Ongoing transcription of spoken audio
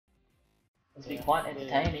It's been quite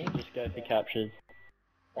entertaining. Just go for captures.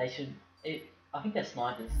 They should. I think they're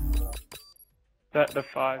snipers. That the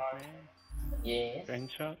 5 man Yes. ring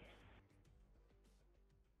shot.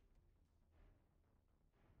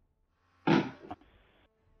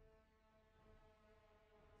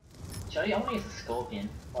 Jody, I want to use the Scorpion,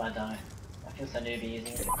 but I don't. I feel so newbie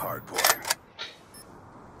using it. Hard point.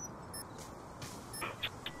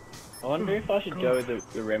 I wonder if I should go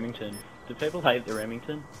with the Remington. Do people hate the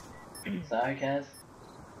Remington? So, Kaz.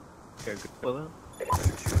 Go good with it.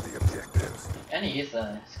 Secure the objectives. And he is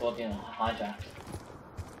the Scorpion hijacked.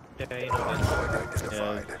 Yeah, you know Hardpoint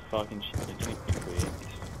Yeah, identified. it's fucking shit. It's weird.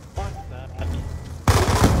 fuck that.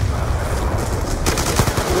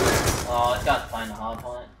 Oh, this guy's playing the hard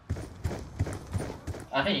point.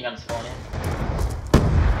 I think you're gonna spawn in.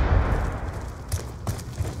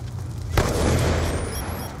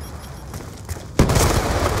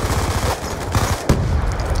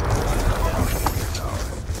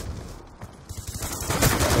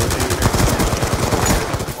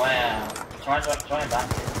 Wow. Try and back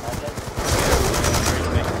in, okay?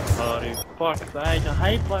 Oh, dude, fuck's sake, I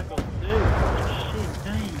hate Black Ops 2. Shit,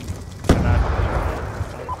 dang.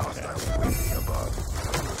 Hostiles waiting above.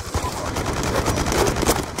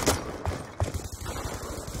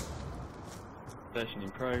 Session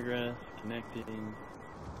in progress, connecting.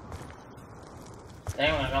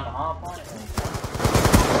 Anyone got the hard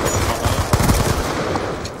point?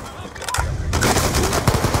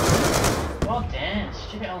 God damn,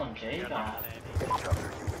 stupid LMG guy. Counter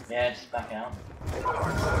UAV. Yeah, just back out.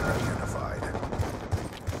 Hardpoint identified.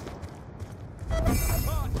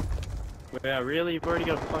 Wow, really? You've already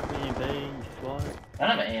got a fucking EMP, you slut. I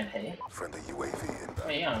don't have an EMP. Friendly UAV What inbound.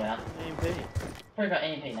 are you on about? EMP. Probably got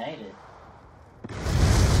EMP nated.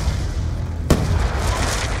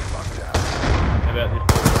 Locked down. How about this?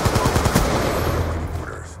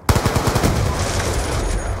 Orders.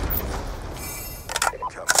 Down.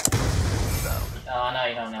 Cover. Inbound. Oh, I know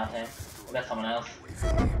you're going now, Tim. We got someone else.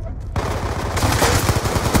 UAV.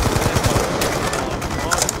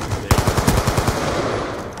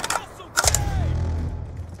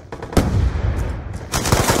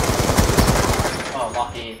 Oh,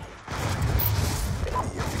 lucky.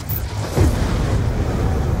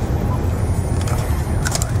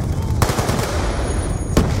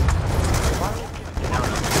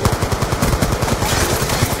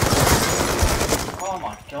 Oh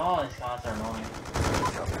my god, these guys are annoying.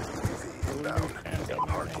 Counter UAV inbound.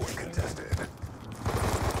 Hardpoint contested.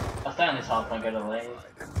 I'll stay on this hard point, go to the lead.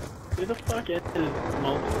 Who the fuck enters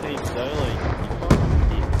multi-team solo? You fucking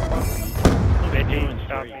dick. Fuck you. They Zero do and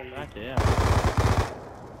stop three. me. Back out.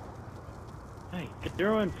 Hey,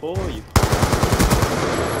 0 and 4, you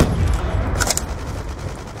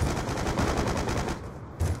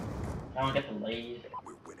I want to get the lead.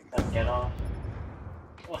 We're winning. Don't get off.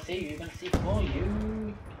 Oh, I see you, you're gonna see for you. 0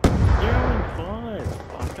 and 5.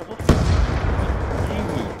 Fuck, what the fuck?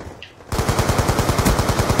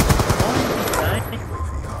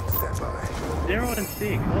 UAV on standby. 0 and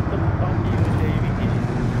 6. What the fuck are you achieving here?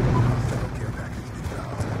 Hostile care package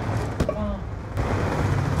inbound. Oh,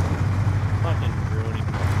 Fucking ruining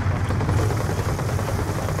my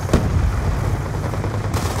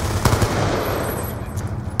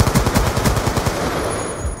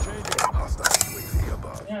Hostile UAV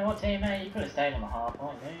above. you know what, teammate? You could have stayed on the hard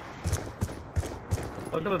point, mate.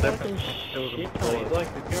 Look at the fucking difference. shit, Tony.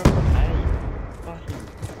 Like, the girl from A. Fucking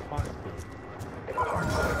fuck this.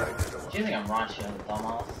 Hardpoint identified. Do you think I'm right here,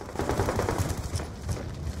 dumbass?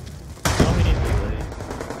 I'm in the lead.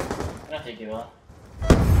 I don't think you are.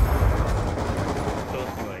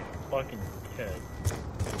 Talking like fucking turd.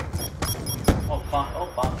 Oh fuck, oh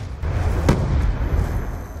fuck.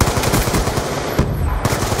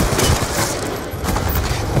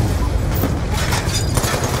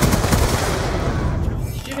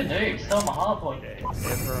 Stupid noob, still on my hard point.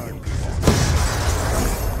 Everyone.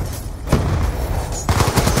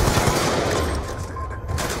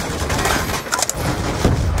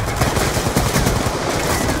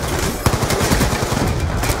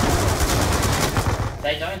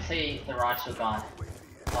 They don't see the righteous guy.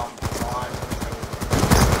 Blind.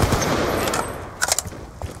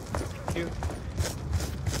 You.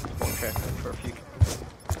 Okay, for a few.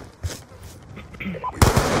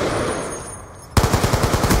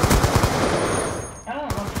 I don't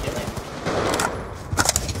know what to kill him.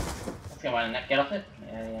 Let's go and get off it.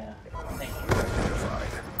 Yeah. Thank you. Identified.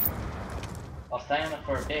 I'll stay on it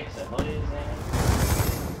for a bit because it loses.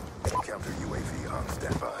 Counter UAV on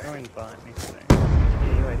standby. Go and find me today.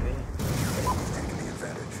 UAV. We've taken the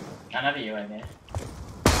advantage. I never UAV.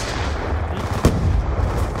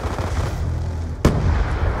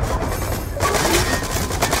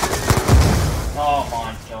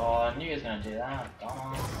 he was gonna do that.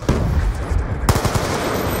 Dumb.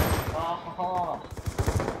 Oh.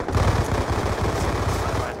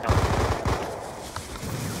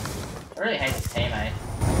 I really hate this teammate.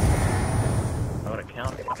 I would have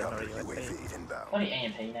counted. I don't know Counter what you UAV inbound. Bloody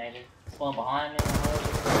EMP native. Spawn behind me.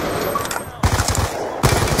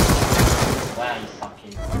 Wow, you suck,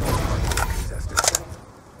 kid. Contested.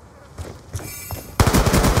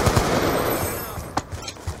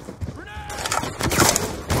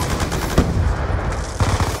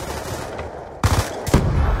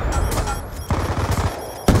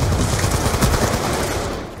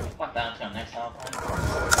 Fuck that, let's go next half.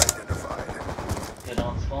 Hardpoint identified. Good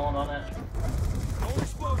on spawn on it.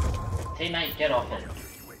 Teammate, get off it.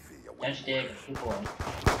 UAV away. Don't you dare get people on.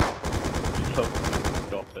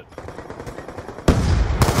 Stop it.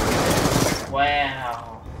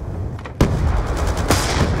 Wow.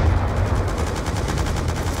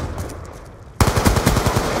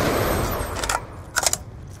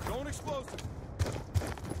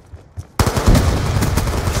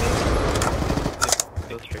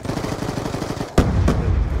 Kill streak.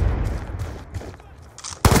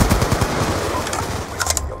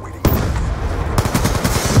 Awaiting.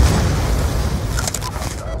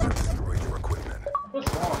 Hostiles have destroyed your equipment. What's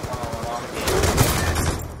wrong on here?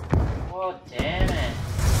 Oh, damn it.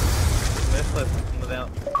 Merciless without.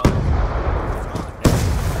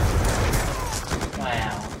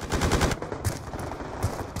 Wow.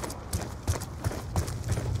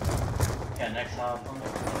 Okay, next half.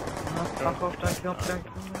 Fuck off, don't kill, don't kill.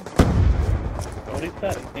 What is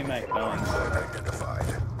that teammate going? Hardpoint identified.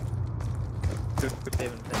 Good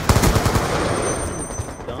 7.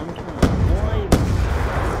 Dumb cunt. Why even?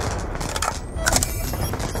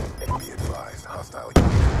 Be advised, hostile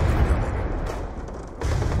UAV incoming.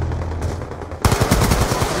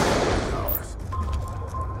 Ours.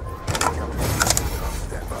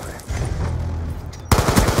 Stand by.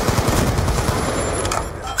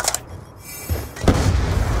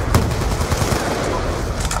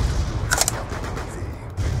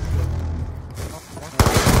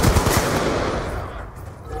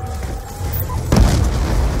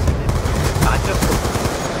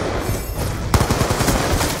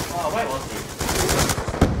 Oh, where was he?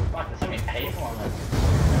 Fuck, there's so many people on this.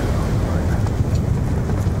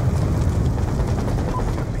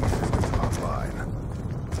 Systems online.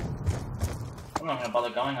 I'm not gonna bother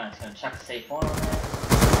going there, it's gonna chuck a C4 on there.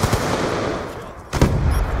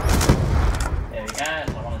 There we go,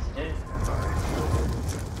 that's what I wanted to do.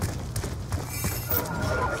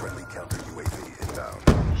 Friendly counter UAV inbound.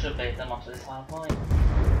 I should beat them up to this hard point.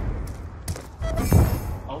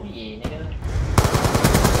 Oh yeah, nigga.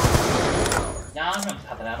 Nah, I'm gonna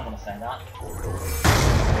cut that out, I don't wanna say that. Orbital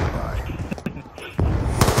standby.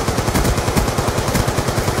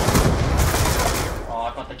 Oh, I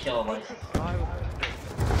got the kill at least.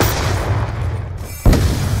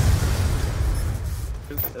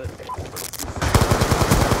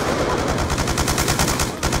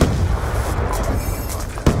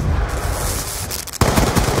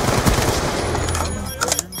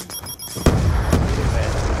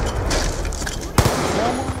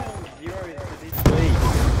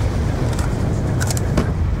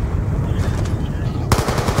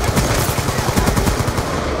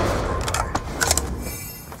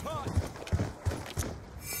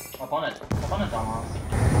 Up on it, dumbass.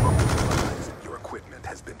 Your equipment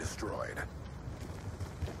has been destroyed.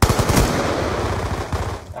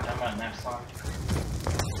 Okay, I'm going next time.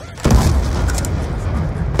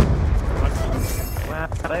 Wow,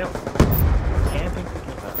 they all camping.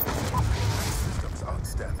 Systems on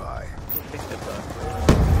standby.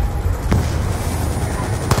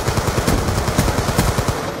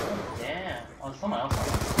 Damn. Oh, there's someone else on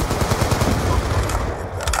it.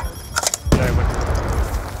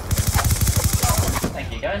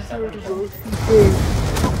 Thank you guys. That was cool.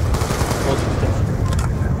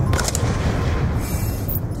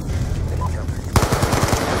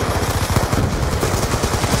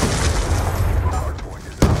 Hardpoint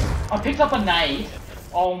is out. I picked up a nade.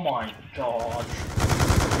 Oh my god.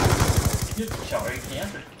 You're joking.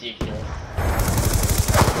 That's ridiculous.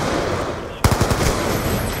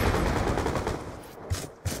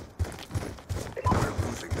 We're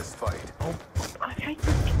losing this fight. I hate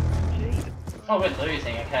this. Jeez. Oh, we're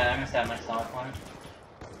losing. Okay, I'm gonna start next time.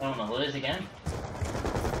 I don't wanna lose again.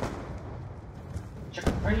 Chuck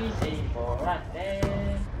a pretty C4 right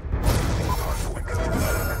there. Hardpoint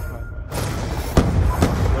confirmed.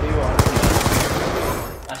 What do you want?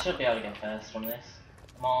 I should be able to get first from this.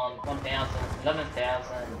 I'm on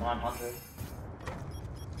 11,900.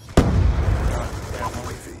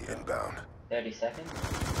 UAV inbound. 30 seconds.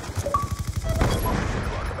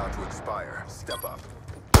 Clock about to expire. Step up.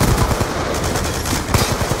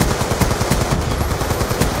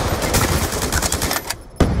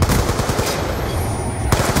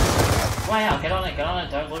 Wow, get on it,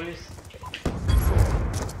 don't lose.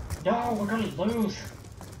 No, we're gonna lose.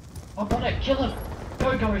 I want it, kill him.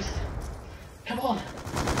 Go, Ghost. Come on.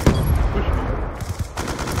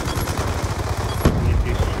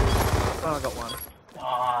 Oh, I got one.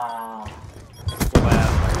 Ah,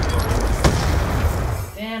 Wow.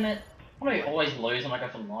 damn it. Why do we always lose when I go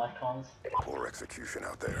for live cons? Poor execution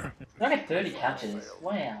out there. I get 30 catches.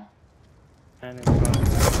 Wow. And in front.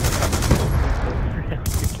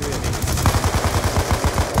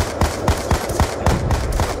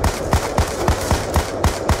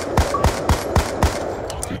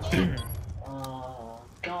 Oh,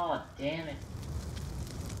 god damn it.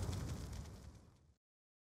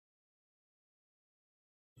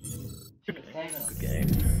 Damn it. Good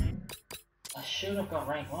game. I should have got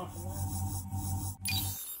rank 1 from that.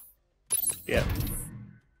 Yeah.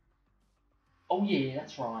 Oh yeah,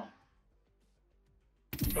 that's right.